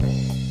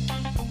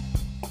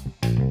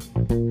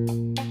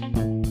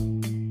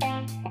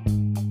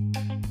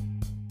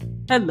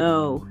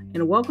Hello,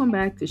 and welcome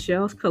back to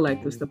Shells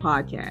Collectives, the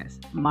podcast,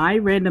 My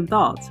Random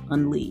Thoughts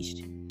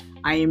Unleashed.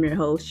 I am your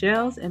host,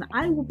 Shells, and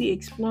I will be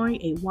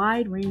exploring a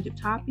wide range of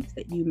topics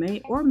that you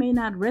may or may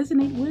not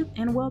resonate with,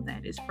 and well,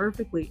 that is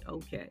perfectly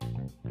okay.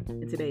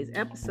 In today's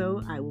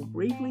episode, I will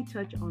briefly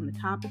touch on the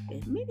topic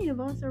that many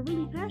of us are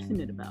really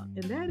passionate about,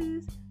 and that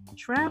is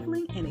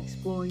traveling and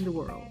exploring the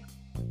world.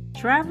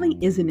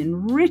 Traveling is an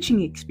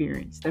enriching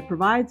experience that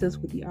provides us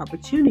with the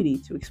opportunity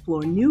to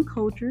explore new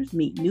cultures,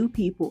 meet new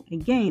people,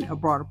 and gain a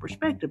broader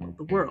perspective of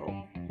the world.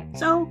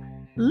 So,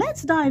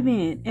 let's dive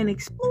in and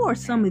explore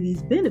some of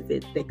these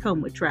benefits that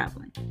come with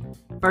traveling.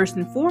 First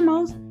and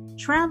foremost,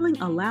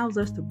 traveling allows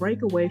us to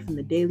break away from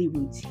the daily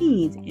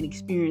routines and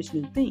experience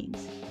new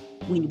things.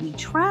 When we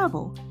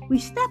travel, we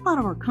step out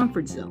of our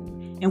comfort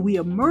zone and we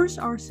immerse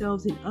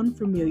ourselves in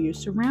unfamiliar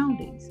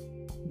surroundings.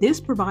 This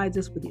provides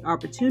us with the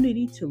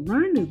opportunity to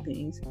learn new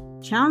things,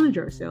 challenge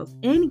ourselves,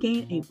 and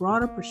gain a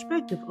broader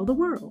perspective of the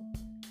world.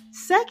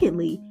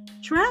 Secondly,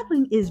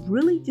 traveling is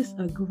really just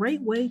a great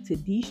way to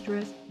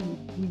de-stress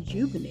and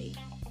rejuvenate.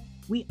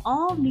 We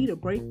all need a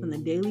break from the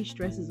daily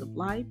stresses of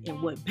life,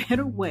 and what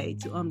better way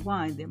to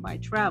unwind than by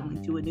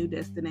traveling to a new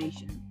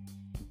destination.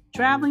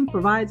 Traveling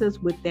provides us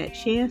with that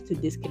chance to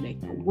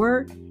disconnect from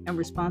work and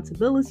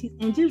responsibilities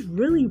and just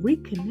really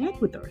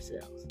reconnect with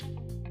ourselves.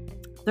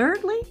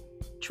 Thirdly,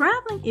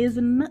 traveling is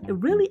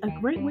really a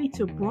great way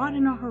to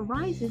broaden our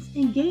horizons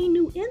and gain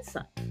new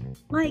insight.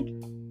 Like,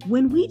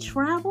 when we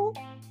travel,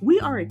 we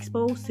are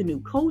exposed to new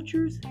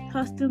cultures,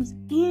 customs,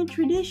 and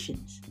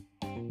traditions.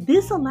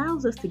 This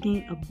allows us to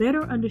gain a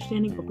better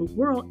understanding of the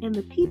world and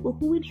the people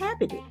who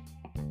inhabit it.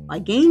 By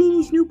gaining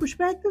these new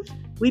perspectives,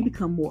 we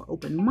become more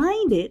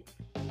open-minded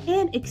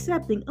and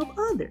accepting of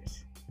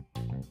others.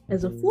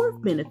 As a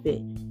fourth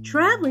benefit,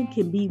 traveling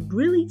can be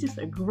really just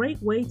a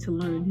great way to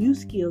learn new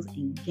skills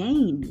and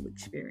gain new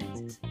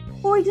experiences.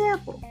 For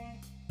example,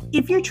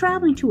 if you're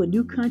traveling to a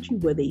new country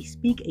where they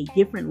speak a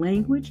different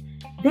language,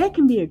 that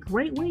can be a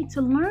great way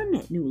to learn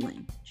that new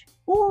language.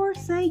 Or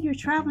say you're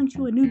traveling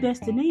to a new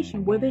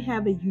destination where they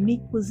have a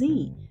unique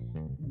cuisine.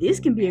 This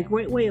can be a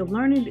great way of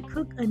learning to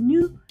cook a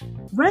new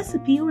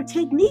recipe or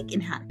technique in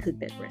how to cook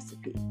that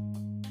recipe.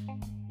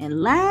 And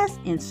last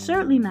and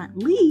certainly not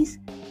least,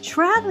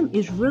 traveling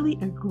is really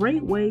a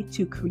great way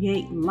to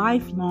create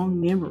lifelong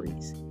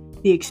memories.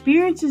 The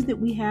experiences that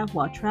we have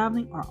while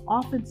traveling are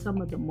often some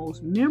of the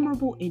most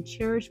memorable and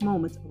cherished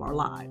moments of our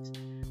lives,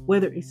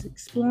 whether it's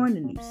exploring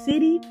a new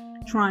city,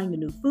 trying a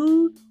new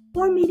food,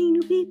 or meeting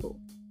new people.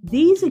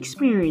 These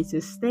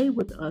experiences stay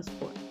with us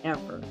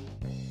forever.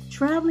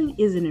 Traveling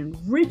is an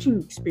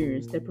enriching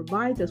experience that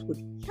provides us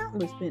with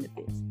countless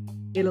benefits.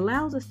 It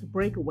allows us to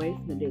break away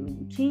from the daily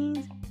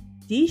routines,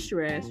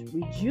 de-stress,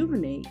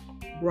 rejuvenate,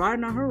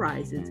 broaden our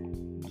horizons,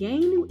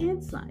 gain new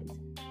insights,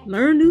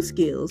 learn new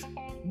skills,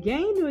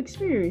 gain new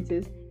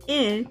experiences,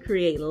 and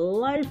create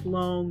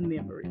lifelong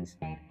memories.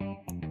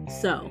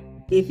 So,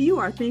 if you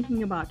are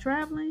thinking about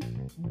traveling,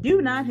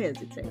 do not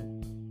hesitate.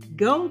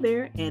 Go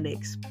there and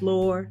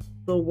explore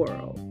the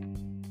world.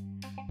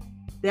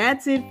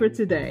 That's it for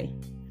today.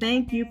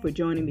 Thank you for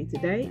joining me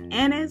today.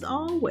 And as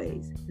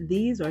always,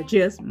 these are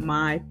just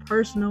my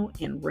personal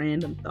and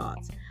random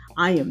thoughts.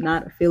 I am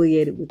not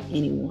affiliated with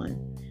anyone.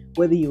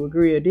 Whether you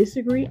agree or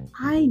disagree,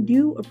 I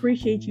do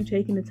appreciate you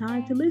taking the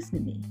time to listen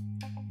to me.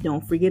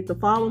 Don't forget to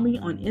follow me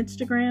on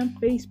Instagram,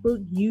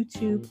 Facebook,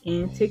 YouTube,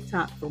 and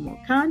TikTok for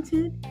more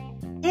content.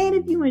 And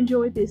if you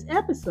enjoyed this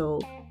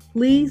episode,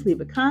 please leave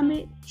a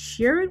comment,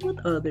 share it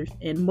with others,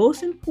 and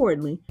most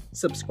importantly,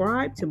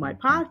 subscribe to my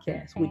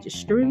podcast, which is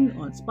streaming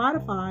on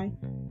Spotify,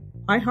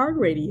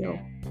 iHeartRadio,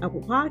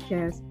 Apple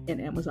Podcasts,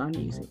 and Amazon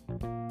Music.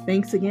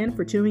 Thanks again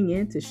for tuning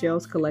in to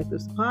Shells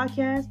Collectives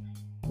podcast,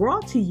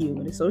 brought to you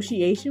in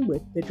association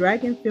with the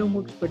Dragon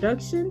Filmworks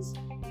Productions.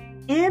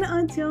 And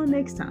until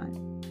next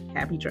time,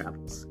 happy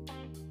travels.